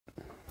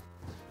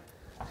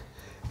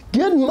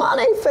Good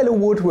morning, fellow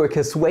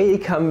woodworkers,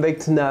 welcome back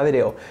to another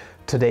video.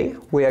 Today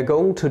we are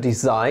going to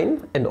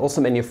design and also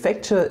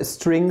manufacture a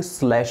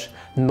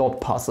string/knot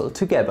puzzle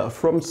together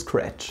from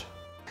scratch.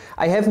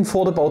 I haven't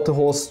thought about the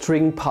whole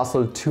string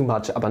puzzle too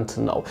much up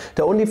until now.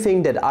 The only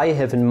thing that I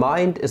have in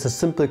mind is a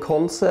simple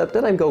concept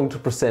that I'm going to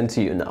present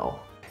to you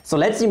now. So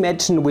let's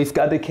imagine we've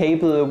got a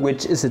cable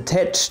which is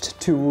attached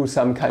to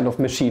some kind of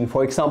machine,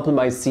 for example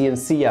my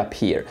CNC up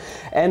here.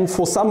 And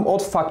for some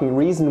odd fucking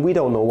reason, we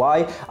don't know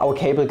why, our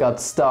cable got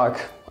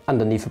stuck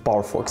underneath a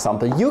bar, for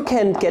example. You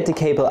can't get the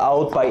cable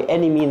out by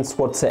any means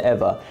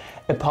whatsoever,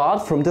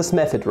 apart from this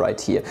method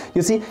right here.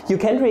 You see, you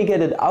can't really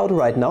get it out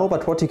right now,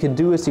 but what you can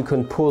do is you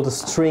can pull the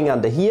string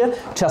under here,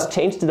 just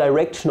change the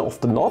direction of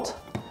the knot,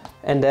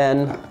 and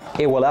then,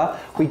 et voila,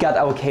 we got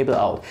our cable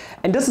out.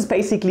 And this is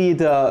basically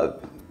the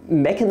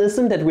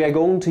mechanism that we are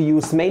going to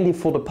use mainly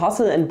for the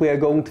puzzle, and we are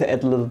going to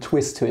add a little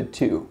twist to it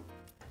too.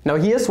 Now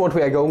here's what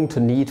we are going to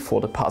need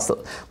for the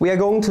puzzle. We are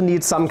going to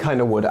need some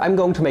kind of wood. I'm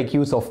going to make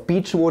use of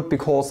beech wood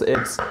because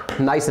it's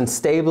nice and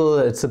stable,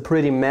 it's a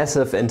pretty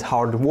massive and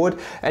hard wood,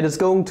 and it's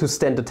going to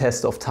stand the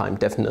test of time,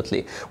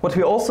 definitely. What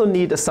we also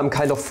need is some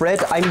kind of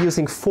thread. I'm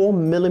using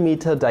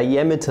 4mm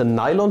diameter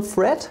nylon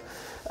thread.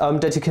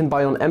 That you can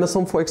buy on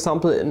Amazon, for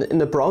example, in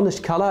a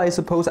brownish color, I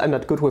suppose. I'm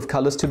not good with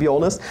colors, to be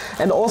honest.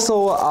 And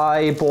also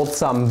I bought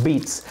some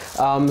beads,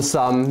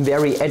 some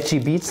very edgy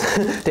beads.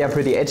 They are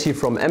pretty edgy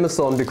from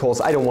Amazon because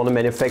I don't want to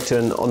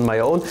manufacture on my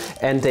own.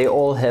 And they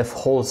all have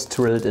holes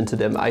drilled into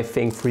them, I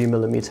think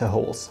 3mm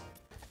holes.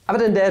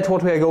 Other than that,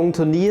 what we are going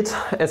to need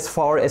as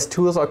far as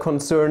tools are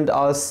concerned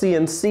are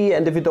CNC,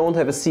 and if you don't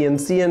have a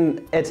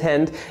CNC at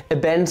hand, a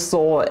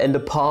bandsaw and a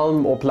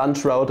palm or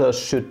plunge router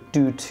should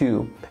do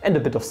too, and a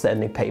bit of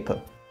sanding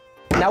paper.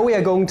 Now we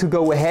are going to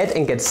go ahead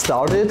and get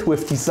started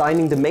with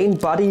designing the main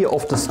body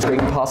of the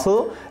string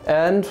puzzle,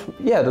 and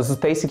yeah, this is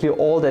basically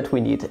all that we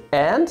need.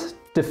 And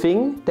the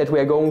thing that we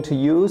are going to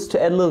use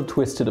to add a little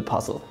twist to the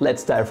puzzle.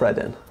 Let's dive right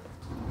in.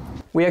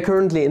 We are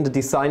currently in the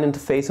design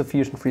interface of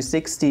Fusion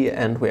 360,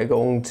 and we are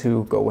going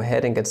to go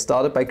ahead and get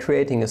started by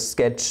creating a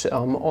sketch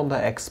on the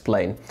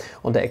X-plane,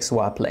 on the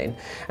XY plane.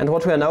 And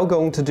what we are now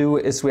going to do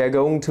is we are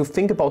going to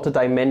think about the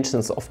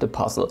dimensions of the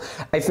puzzle.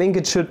 I think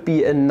it should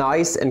be a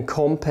nice and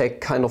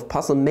compact kind of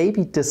puzzle,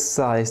 maybe this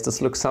size.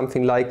 This looks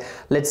something like,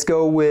 let's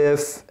go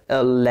with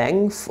a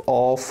length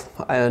of,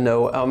 I don't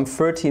know,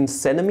 13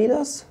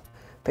 centimeters.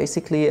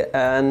 Basically,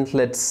 and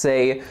let's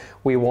say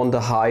we want a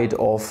height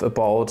of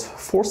about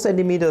 4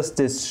 centimeters.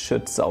 This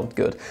should sound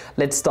good.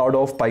 Let's start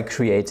off by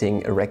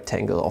creating a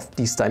rectangle of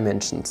these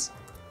dimensions.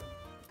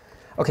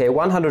 Okay,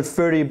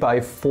 130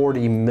 by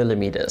 40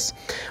 millimeters.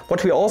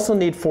 What we also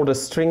need for the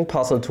string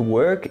puzzle to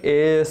work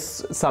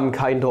is some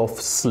kind of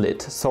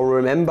slit. So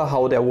remember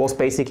how there was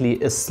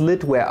basically a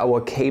slit where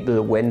our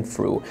cable went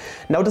through.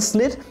 Now the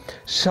slit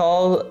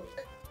shall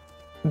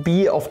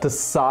be of the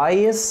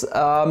size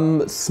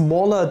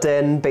smaller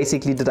than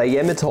basically the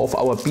diameter of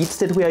our beads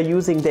that we are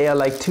using. They are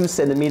like 2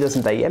 centimeters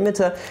in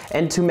diameter,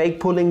 and to make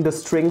pulling the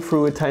string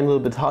through a tiny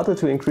little bit harder,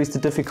 to increase the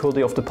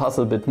difficulty of the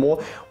puzzle a bit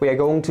more, we are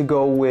going to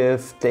go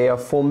with, they are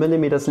 4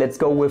 millimeters, let's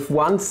go with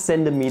 1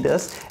 centimeter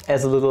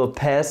as a little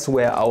pass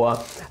where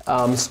our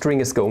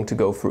string is going to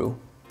go through.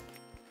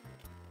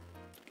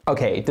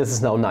 Okay, this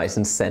is now nice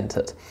and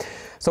centered.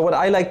 So what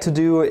I like to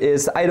do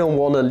is I don't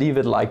want to leave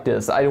it like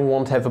this. I don't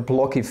want to have a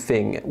blocky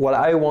thing. What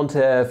I want to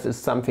have is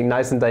something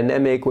nice and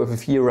dynamic with a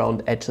few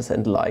round edges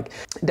and the like.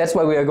 That's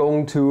why we are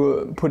going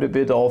to put a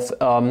bit of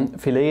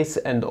fillets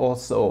and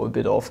also a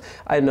bit of,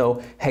 I don't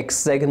know,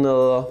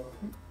 hexagonal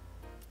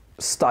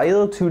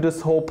style to this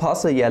whole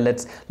puzzle. Yeah,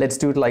 let's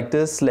do it like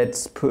this.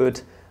 Let's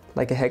put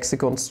like a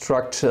hexagon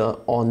structure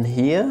on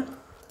here.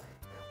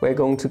 We're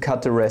going to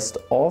cut the rest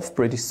off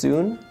pretty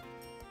soon.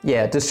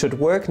 Yeah, this should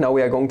work. Now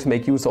we are going to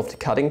make use of the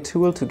cutting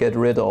tool to get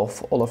rid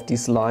of all of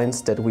these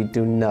lines that we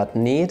do not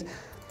need.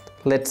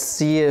 Let's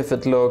see if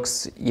it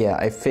looks, yeah,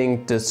 I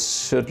think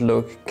this should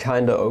look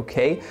kind of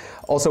okay.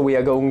 Also, we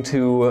are going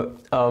to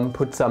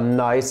put some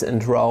nice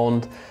and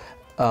round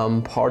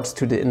parts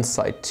to the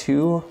inside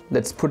too.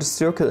 Let's put a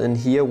circle in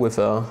here with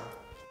a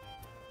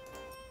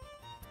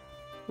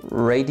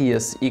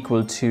radius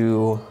equal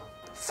to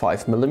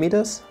 5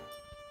 millimeters.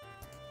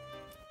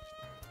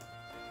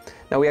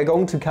 Now we are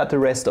going to cut the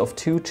rest of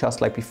 2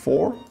 just like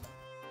before.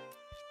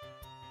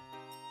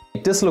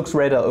 This looks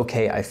rather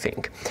okay, I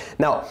think.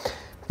 Now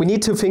we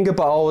need to think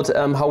about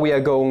how we are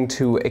going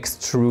to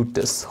extrude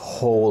this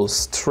whole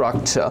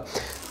structure.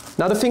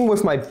 Now the thing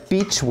with my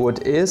beech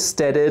wood is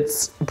that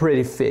it's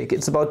pretty thick.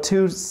 It's about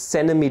 2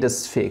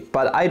 centimeters thick,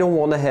 but I don't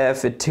want to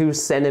have a 2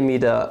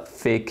 centimeter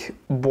thick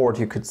board,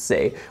 you could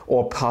say,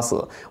 or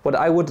puzzle. What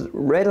I would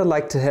rather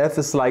like to have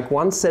is like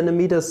 1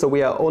 centimeter, so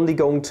we are only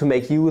going to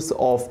make use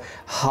of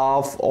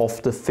half of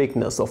the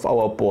thickness of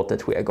our board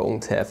that we are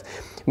going to have.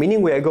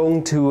 Meaning we are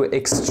going to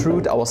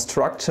extrude our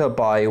structure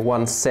by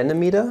 1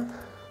 centimeter,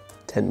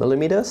 10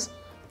 millimeters.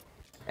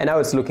 And now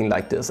it's looking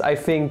like this. I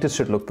think this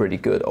should look pretty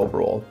good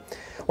overall.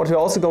 What we're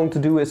also going to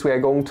do is we are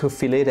going to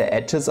fillet the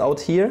edges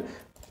out here.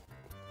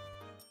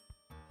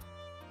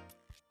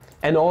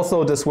 And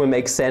also this will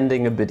make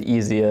sanding a bit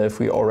easier if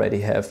we already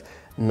have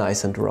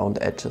nice and round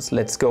edges.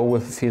 Let's go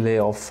with a fillet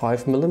of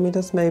 5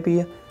 millimeters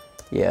maybe.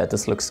 Yeah,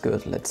 this looks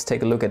good. Let's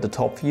take a look at the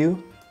top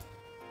view.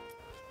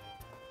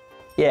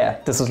 Yeah,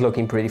 this is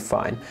looking pretty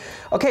fine.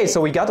 Okay,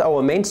 so we got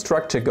our main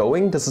structure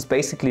going. This is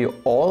basically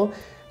all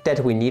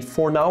that we need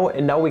for now,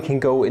 and now we can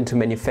go into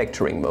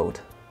manufacturing mode.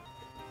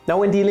 Now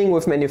when dealing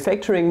with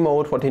manufacturing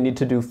mode, what you need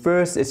to do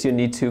first is you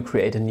need to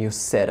create a new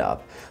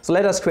setup. So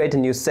let us create a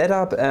new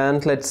setup,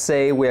 and let's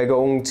say we are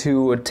going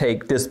to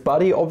take this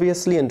body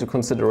obviously into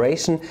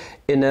consideration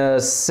in a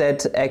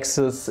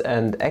Z-axis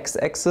and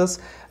X-axis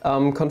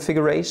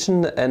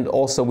configuration, and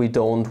also we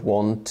don't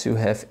want to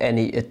have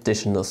any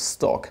additional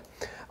stock.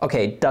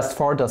 Okay, thus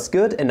far that's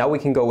good, and now we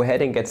can go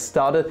ahead and get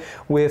started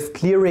with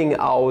clearing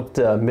out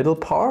the middle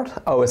part,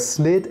 our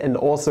slit, and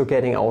also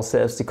getting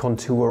ourselves the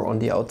contour on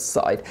the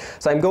outside.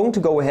 So I'm going to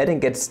go ahead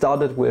and get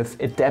started with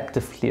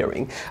adaptive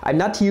clearing. I'm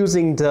not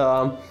using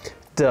the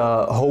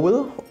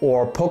hole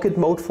or pocket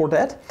mode for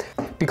that,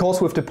 because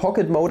with the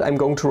pocket mode I'm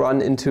going to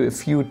run into a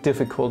few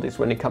difficulties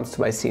when it comes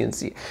to my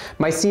CNC.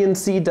 My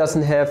CNC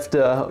doesn't have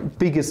the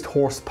biggest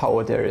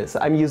horsepower there is.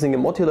 I'm using a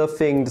modular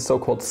thing, the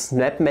so-called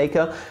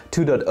Snapmaker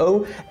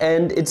 2.0,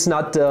 and it's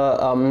not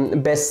the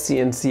best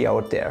CNC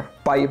out there.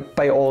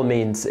 By all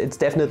means, it's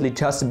definitely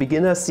just a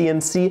beginner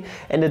CNC,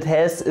 and it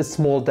has a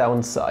small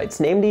downsides.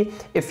 Namely,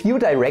 a few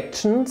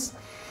directions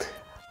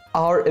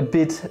are a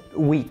bit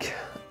weak.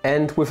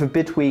 And with a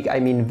bit weak, I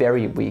mean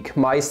very weak.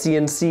 My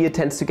CNC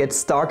tends to get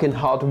stuck in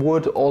hard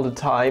wood all the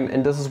time,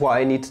 and this is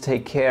why I need to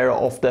take care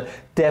of the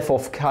depth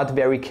of cut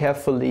very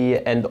carefully,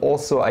 and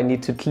also I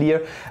need to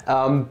clear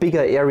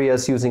bigger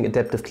areas using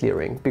adaptive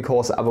clearing,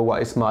 because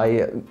otherwise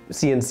my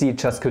CNC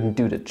just couldn't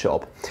do the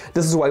job.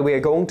 This is why we are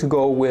going to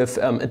go with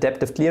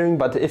adaptive clearing,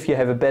 but if you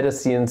have a better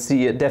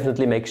CNC,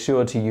 definitely make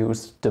sure to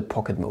use the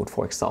pocket mode,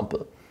 for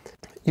example.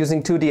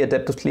 Using 2D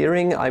adaptive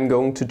clearing, I'm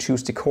going to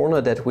choose the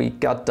corner that we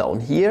got down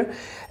here,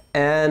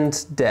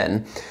 and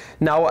then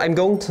now I'm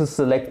going to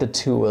select the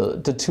tool.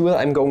 The tool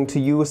I'm going to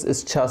use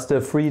is just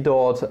a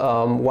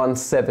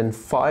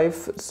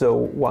 3.175,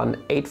 so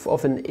 1/8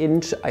 of an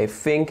inch, I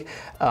think,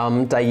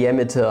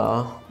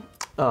 diameter,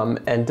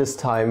 and this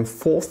time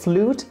 4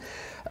 flute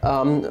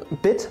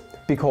bit.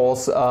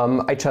 Because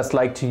I just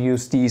like to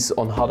use these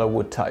on harder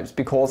wood types,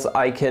 because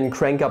I can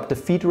crank up the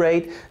feed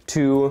rate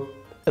to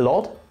a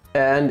lot,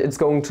 and it's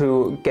going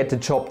to get the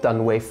job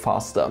done way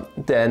faster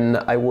than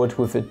I would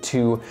with a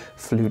 2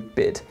 flute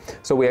bit.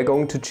 So we are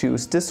going to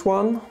choose this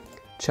one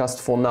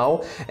just for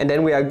now, and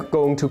then we are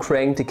going to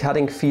crank the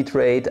cutting feed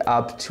rate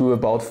up to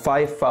about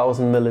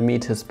 5,000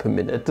 millimeters per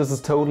minute. This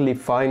is totally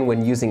fine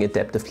when using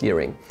adaptive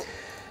clearing.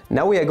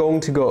 Now we are going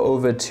to go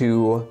over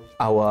to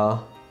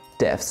our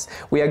depths.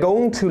 We are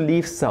going to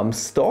leave some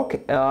stock.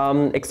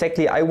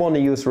 Exactly, I want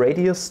to use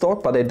radius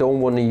stock, but I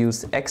don't want to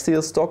use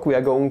axial stock. We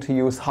are going to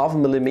use 0.5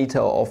 millimeter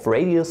of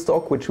radius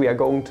stock, which we are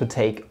going to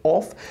take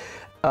off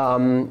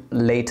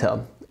later,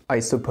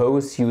 I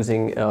suppose,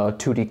 using a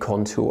 2D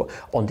contour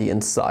on the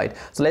inside.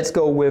 So let's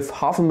go with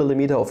 0.5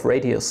 millimeter of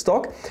radius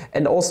stock,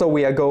 and also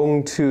we are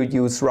going to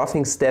use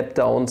roughing step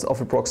downs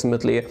of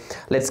approximately,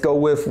 let's go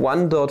with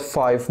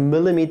 1.5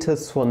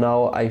 millimeters for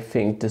now. I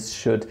think this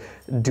should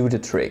do the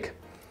trick.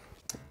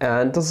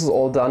 And this is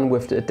all done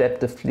with the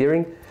adaptive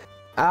clearing.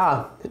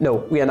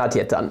 No, we are not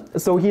yet done.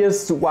 So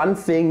here's one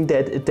thing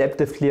that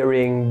adaptive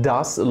clearing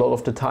does a lot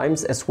of the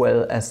times, as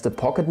well as the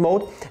pocket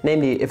mode.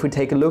 Namely, if we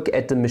take a look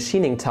at the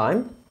machining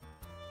time,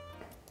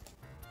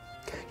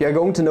 you are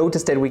going to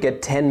notice that we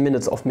get 10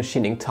 minutes of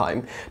machining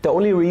time. The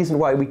only reason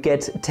why we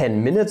get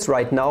 10 minutes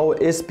right now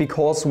is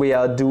because we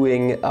are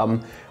doing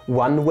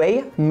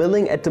one-way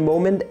milling at the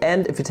moment,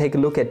 and if you take a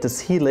look at this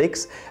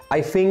helix, I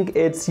think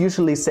it's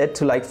usually set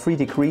to like 3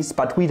 degrees,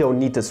 but we don't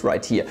need this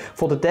right here.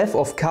 For the depth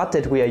of cut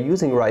that we are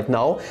using right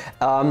now,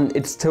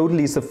 it's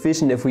totally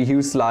sufficient if we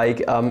use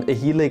like a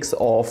helix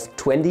of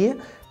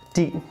 20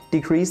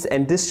 degrees,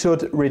 and this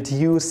should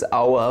reduce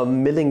our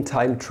milling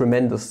time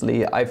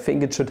tremendously. I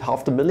think it should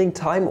halve the milling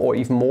time or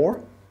even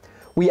more.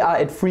 We are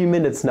at 3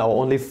 minutes now,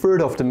 only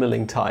 1/3 of the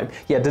milling time.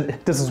 Yeah,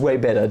 this is way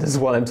better. This is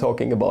what I'm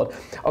talking about.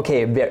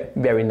 Okay,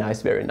 very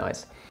nice, very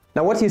nice.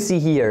 Now what you see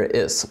here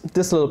is,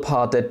 this little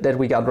part that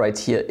we got right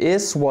here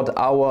is what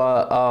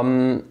our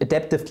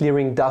adaptive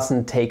clearing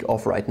doesn't take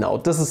off right now.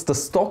 This is the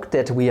stock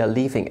that we are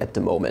leaving at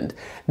the moment.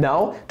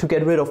 Now, to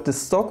get rid of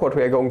this stock, what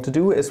we are going to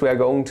do is we are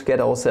going to get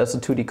ourselves a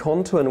 2D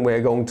contour, and we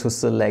are going to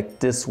select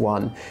this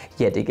one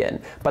yet again,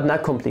 but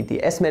not completely.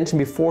 As mentioned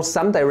before,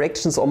 some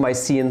directions on my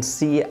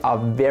CNC are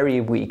very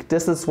weak.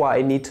 This is why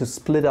I need to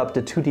split up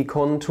the 2D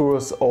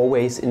contours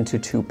always into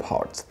 2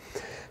 parts.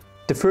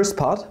 The first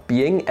part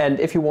being, and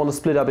if you want to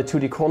split up a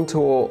 2D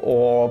contour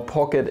or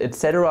pocket,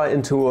 etc.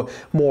 into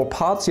more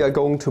parts, you are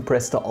going to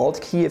press the Alt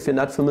key if you're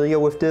not familiar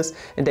with this,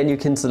 and then you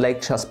can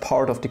select just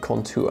part of the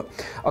contour.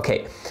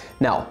 Okay,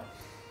 now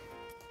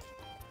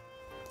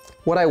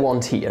What I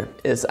want here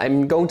is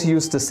I'm going to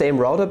use the same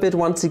router bit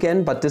once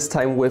again, but this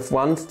time with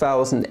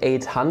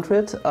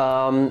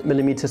 1800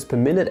 millimeters per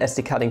minute as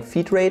the cutting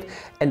feed rate,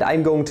 and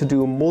I'm going to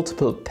do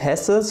multiple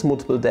passes,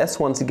 multiple deaths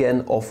once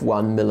again of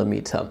 1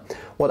 millimeter.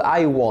 What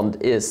I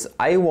want is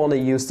I want to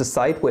use the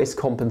sideways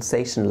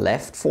compensation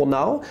left for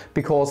now,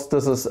 because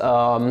this is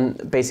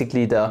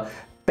basically the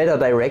better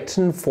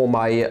direction for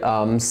my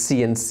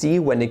CNC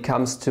when it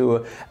comes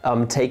to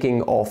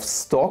taking off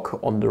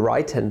stock on the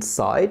right hand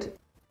side.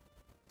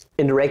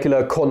 In the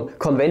regular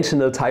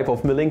conventional type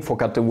of milling,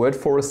 forgot the word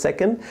for a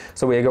second.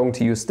 So we are going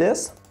to use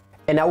this.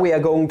 And now we are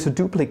going to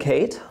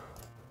duplicate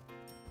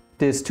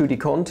this 2D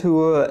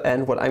contour,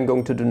 and what I'm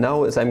going to do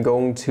now is I'm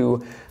going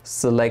to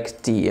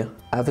select the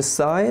other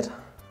side.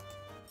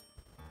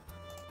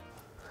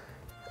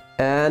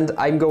 And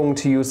I'm going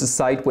to use the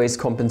sideways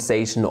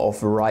compensation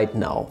of right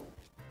now.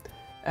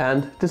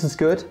 And this is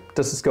good.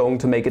 This is going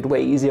to make it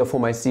way easier for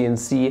my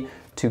CNC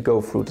to go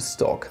through the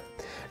stock.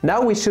 Now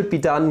we should be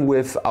done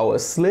with our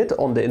slit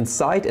on the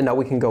inside, and now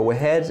we can go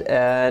ahead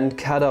and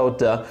cut out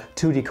the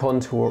 2D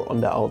contour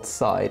on the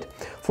outside.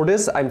 For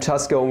this I'm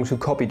just going to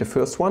copy the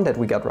first one that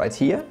we got right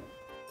here,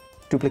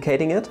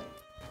 duplicating it.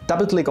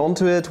 Double click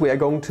onto it, we are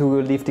going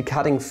to leave the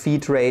cutting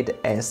feed rate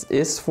as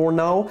is for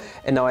now,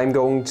 and now I'm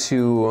going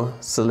to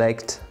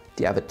select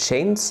the other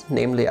chains,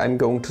 namely I'm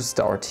going to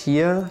start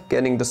here,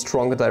 getting the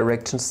stronger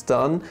directions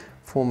done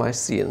for my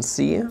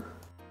CNC.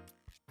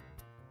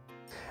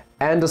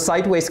 And the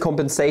sideways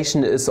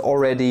compensation is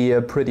already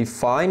pretty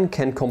fine,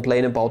 can't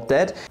complain about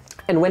that.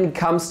 And when it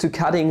comes to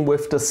cutting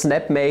with the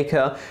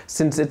Snapmaker,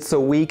 since it's so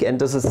weak and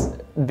this is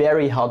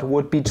very hard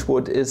wood, beech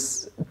wood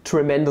is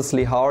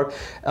tremendously hard,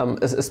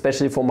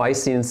 especially for my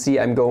CNC,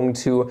 I'm going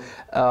to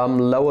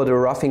lower the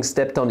roughing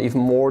step down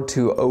even more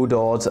to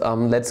 0.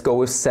 Let's go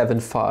with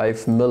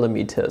 7.5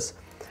 millimeters.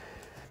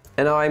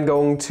 And now I'm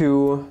going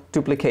to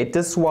duplicate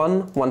this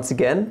one once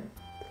again.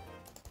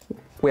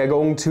 We are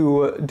going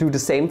to do the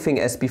same thing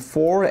as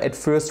before. At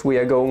first we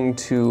are going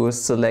to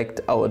select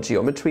our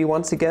geometry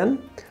once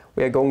again.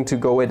 We are going to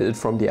go at it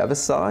from the other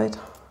side.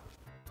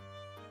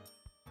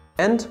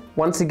 And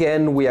once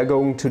again we are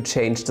going to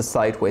change the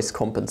sideways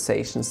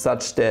compensation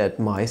such that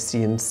my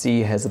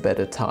CNC has a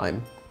better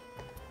time.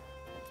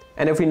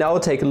 And if we now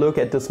take a look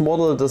at this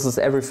model, this is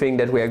everything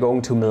that we are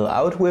going to mill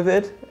out with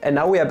it. And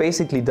now we are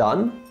basically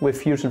done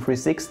with Fusion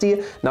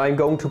 360. Now I'm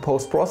going to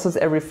post-process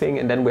everything,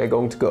 and then we are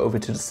going to go over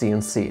to the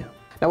CNC.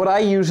 Now what I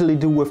usually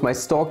do with my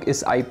stock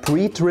is I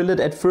pre-drill it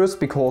at first,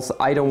 because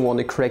I don't want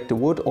to crack the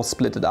wood or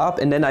split it up,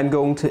 and then I'm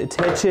going to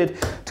attach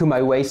it to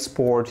my waste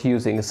board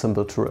using a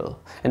simple drill.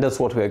 And that's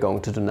what we are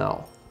going to do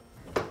now.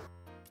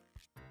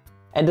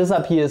 And this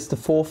up here is the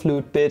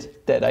 4-flute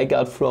bit that I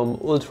got from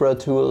Ultra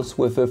Tools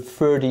with a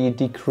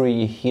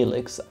 30-degree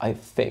helix, I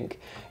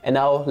think. And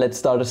now let's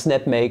start a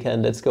Snapmaker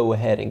and let's go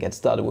ahead and get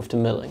started with the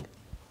milling.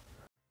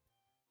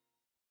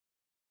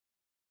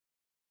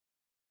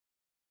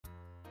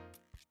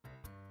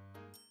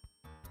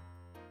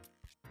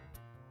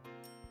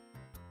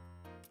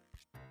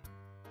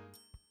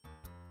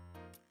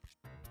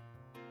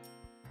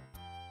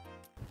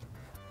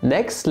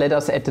 Next, let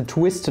us add the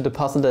twist to the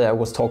puzzle that I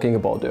was talking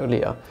about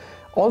earlier.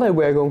 All that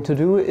we're going to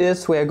do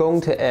is we're going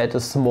to add a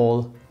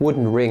small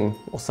wooden ring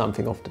or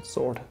something of that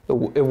sort. A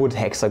wood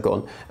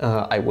hexagon,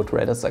 I would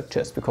rather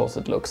suggest, because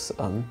it looks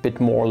a bit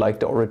more like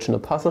the original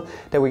puzzle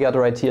that we got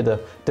right here,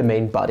 the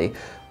main body.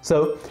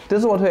 So this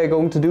is what we're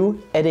going to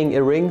do, adding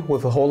a ring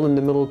with a hole in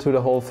the middle to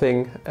the whole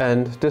thing,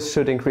 and this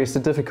should increase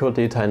the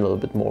difficulty a tiny little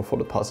bit more for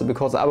the puzzle,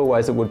 because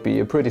otherwise it would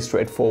be pretty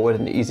straightforward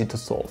and easy to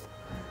solve.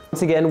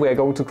 Once again, we are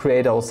going to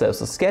create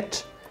ourselves a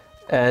sketch,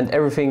 and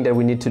everything that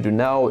we need to do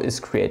now is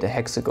create a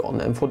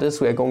hexagon. And for this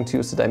we are going to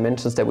use the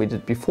dimensions that we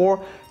did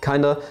before,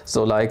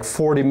 so like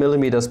 40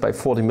 millimeters by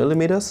 40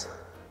 millimeters.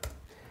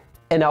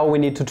 And now we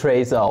need to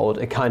trace out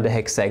a kind of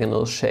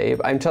hexagonal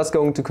shape. I'm just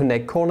going to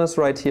connect corners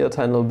right here a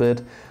tiny little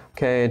bit.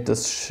 Okay,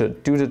 this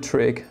should do the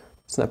trick.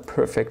 It's not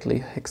perfectly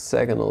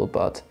hexagonal,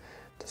 but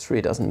this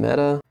really doesn't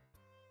matter.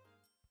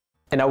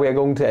 And now we are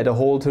going to add a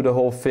hole to the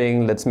whole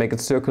thing. Let's make it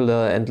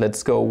circular, and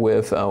let's go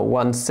with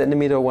 1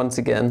 centimeter once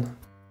again.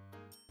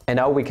 And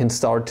now we can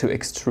start to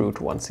extrude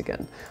once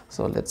again.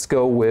 So let's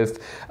go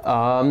with,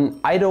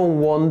 I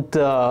don't want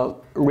the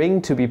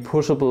ring to be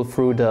pushable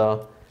through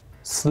the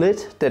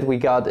slit that we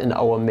got in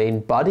our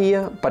main body,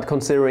 but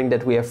considering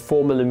that we have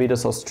 4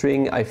 millimeters of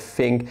string, I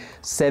think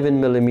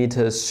 7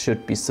 millimeters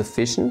should be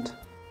sufficient.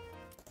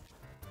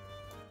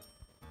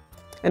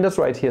 And that's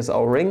right, here's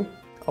our ring.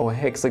 Our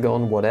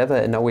hexagon, whatever,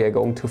 and now we are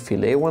going to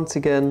fillet once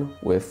again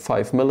with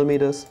 5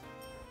 millimeters.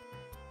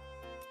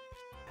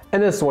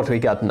 And this is what we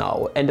got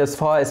now. And as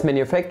far as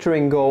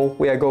manufacturing go,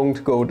 we are going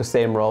to go the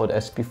same route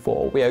as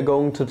before. We are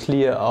going to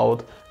clear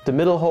out the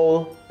middle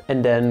hole,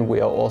 and then we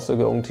are also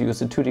going to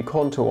use a 2D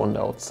contour on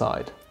the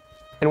outside.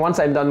 And once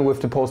I'm done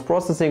with the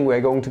post-processing, we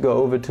are going to go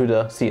over to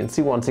the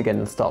CNC once again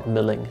and start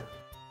milling.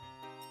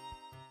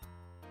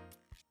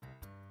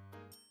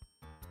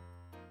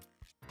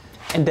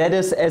 And that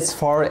is as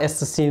far as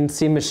the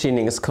CNC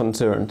machining is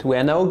concerned. We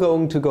are now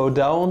going to go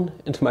down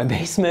into my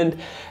basement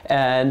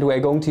and we are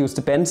going to use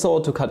the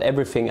bandsaw to cut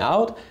everything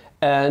out.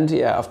 And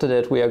yeah, after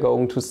that we are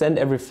going to sand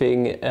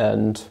everything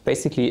and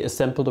basically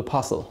assemble the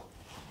puzzle.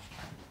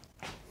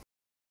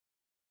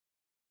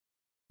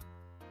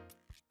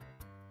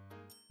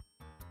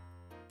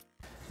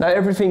 Now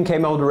everything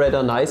came out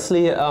rather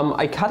nicely.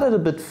 I cut it a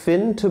bit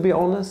thin, to be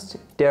honest.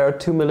 There are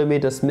 2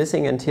 millimeters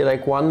missing and here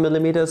like 1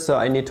 millimeter, so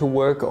I need to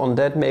work on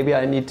that. Maybe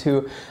I need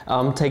to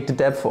take the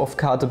depth of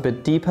cut a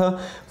bit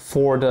deeper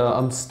for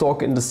the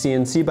stock in the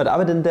CNC. But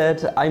other than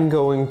that, I'm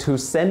going to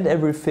sand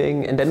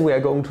everything and then we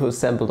are going to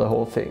assemble the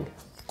whole thing.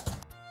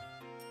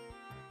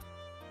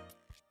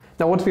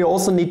 Now what we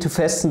also need to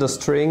fasten the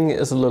string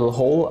is a little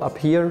hole up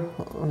here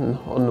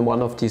on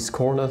one of these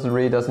corners. It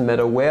really doesn't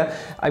matter where.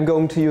 I'm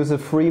going to use a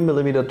 3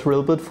 millimeter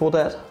drill bit for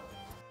that.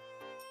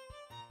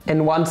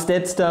 And once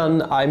that's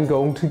done, I'm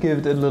going to give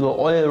it a little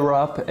oil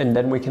rub and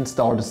then we can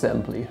start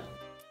assembly.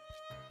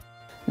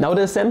 Now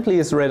the assembly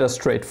is rather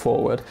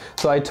straightforward.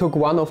 So I took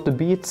one of the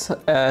beads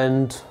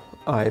and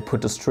I put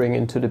the string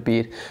into the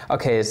bead.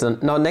 Okay, so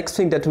now next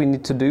thing that we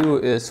need to do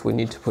is we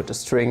need to put the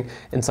string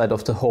inside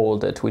of the hole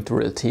that we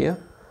drilled here.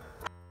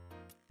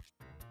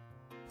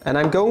 And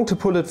I'm going to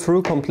pull it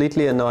through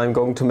completely and now I'm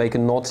going to make a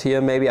knot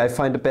here. Maybe I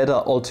find a better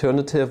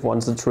alternative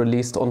once it's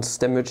released on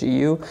STEMmerge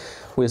EU.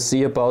 We'll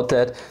see about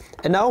that.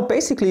 And now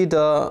basically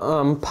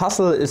the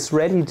puzzle is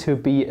ready to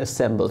be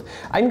assembled.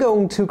 I'm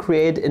going to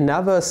create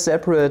another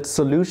separate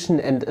solution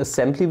and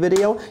assembly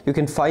video. You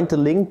can find the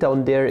link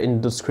down there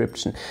in the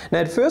description. Now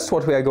at first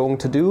what we are going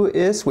to do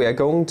is we are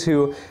going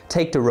to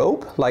take the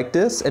rope like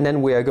this and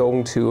then we are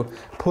going to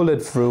pull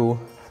it through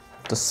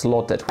the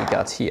slot that we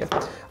got here.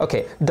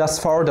 Okay, thus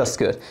far that's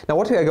good. Now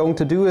what we are going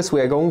to do is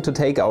we are going to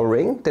take our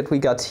ring that we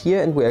got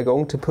here and we are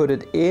going to put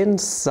it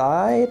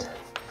inside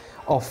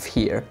of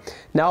here.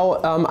 Now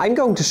I'm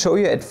going to show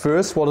you at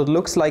first what it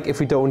looks like if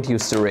we don't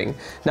use the ring.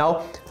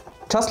 Now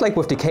just like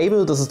with the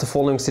cable, this is the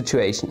following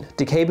situation.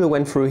 The cable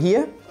went through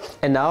here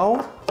and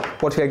now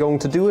what we are going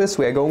to do is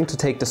we are going to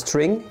take the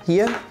string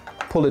here,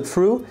 pull it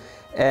through,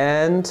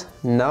 and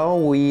now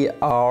we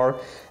are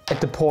at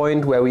the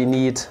point where we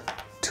need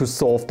to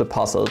solve the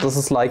puzzle. This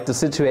is like the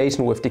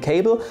situation with the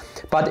cable,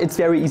 but it's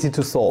very easy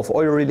to solve.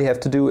 All you really have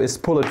to do is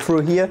pull it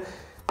through here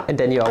and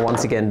then you are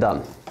once again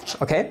done.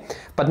 Okay,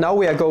 but now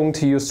we are going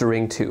to use the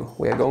ring too.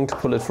 We are going to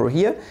pull it through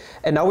here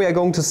and now we are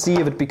going to see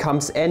if it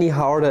becomes any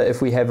harder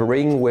if we have a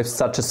ring with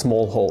such a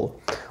small hole.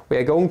 We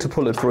are going to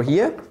pull it through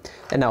here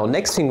and now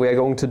next thing we are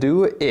going to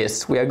do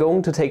is we are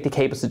going to take the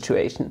cable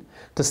situation.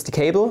 This is the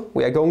cable,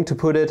 we are going to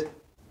put it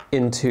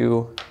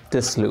into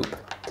this loop.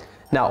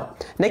 Now,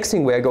 next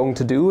thing we are going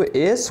to do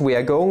is we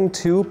are going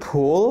to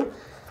pull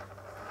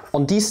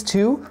on these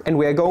two and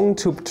we are going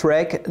to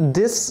drag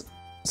this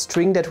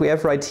string that we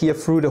have right here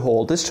through the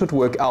hole. This should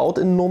work out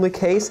in normal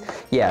case.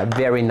 Yeah,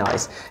 very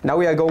nice. Now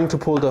we are going to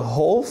pull the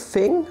whole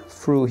thing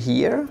through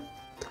here.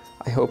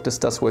 I hope this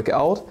does work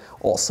out.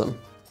 Awesome.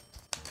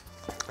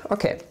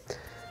 Okay.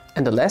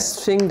 And the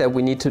last thing that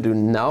we need to do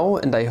now,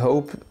 and I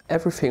hope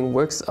everything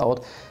works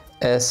out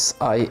as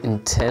I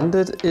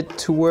intended it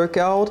to work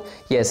out.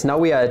 Yes, now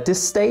we are at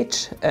this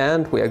stage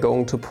and we are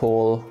going to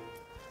pull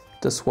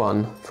this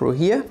one through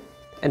here.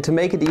 And to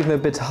make it even a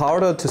bit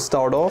harder to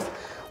start off,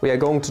 we are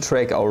going to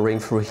drag our ring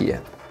through here.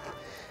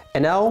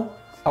 And now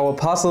our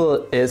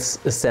puzzle is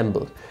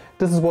assembled.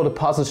 This is what a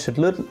puzzle should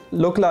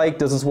look like.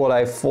 This is what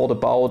I thought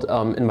about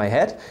in my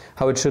head,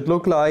 how it should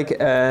look like.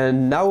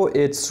 And now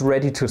it's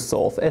ready to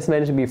solve. As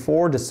mentioned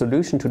before, the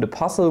solution to the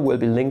puzzle will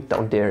be linked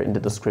down there in the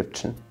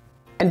description.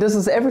 And this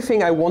is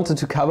everything I wanted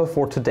to cover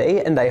for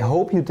today, and I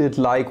hope you did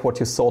like what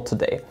you saw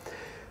today.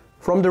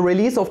 From the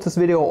release of this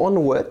video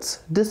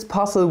onwards, this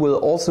puzzle will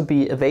also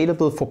be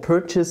available for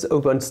purchase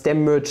over on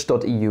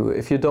STEMmerge.eu.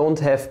 If you don't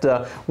have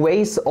the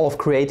ways of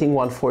creating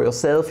one for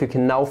yourself, you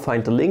can now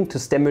find the link to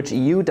STEMmerge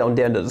EU down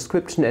there in the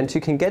description and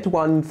you can get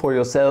one for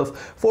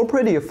yourself for a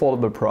pretty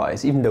affordable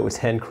price, even though it's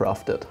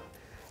handcrafted.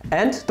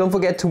 And don't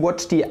forget to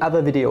watch the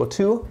other video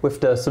too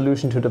with the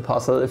solution to the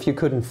puzzle if you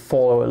couldn't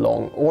follow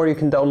along. Or you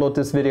can download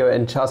this video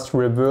and just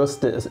reverse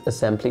the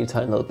assembly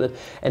time a little bit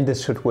and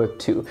this should work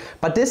too.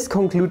 But this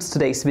concludes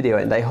today's video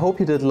and I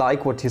hope you did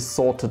like what you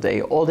saw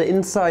today. All the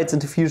insights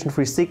into Fusion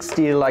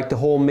 360, like the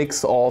whole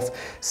mix of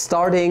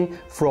starting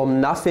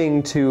from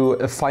nothing to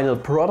a final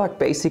product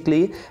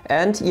basically.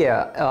 And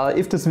yeah,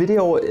 if this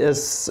video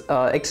is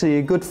actually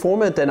a good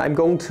format, then I'm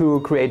going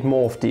to create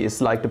more of these,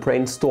 like the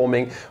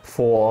brainstorming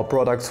for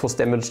products for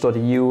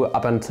STEMmerge.eu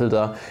up until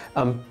the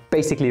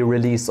basically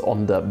release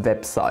on the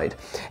website.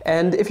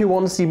 And if you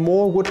want to see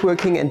more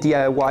woodworking and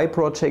DIY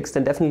projects,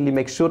 then definitely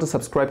make sure to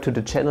subscribe to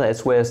the channel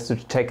as well as to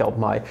check out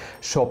my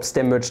shop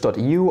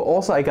STEMmerge.eu.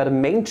 Also, I got a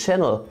main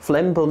channel,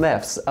 Flammable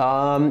Maths.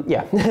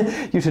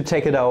 Yeah, you should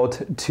check it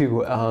out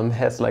too.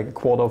 Has like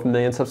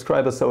 250,000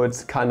 subscribers, so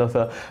it's kind of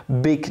a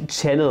big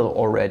channel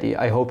already.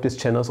 I hope this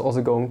channel is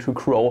also going to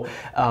grow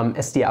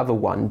as the other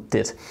one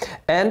did.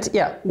 And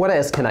yeah, what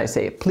else can I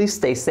say? Please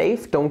stay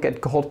safe, don't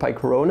get caught by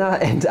Corona,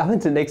 and until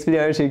the next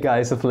video, I'm actually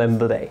guys a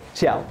flammable day.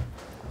 Ciao!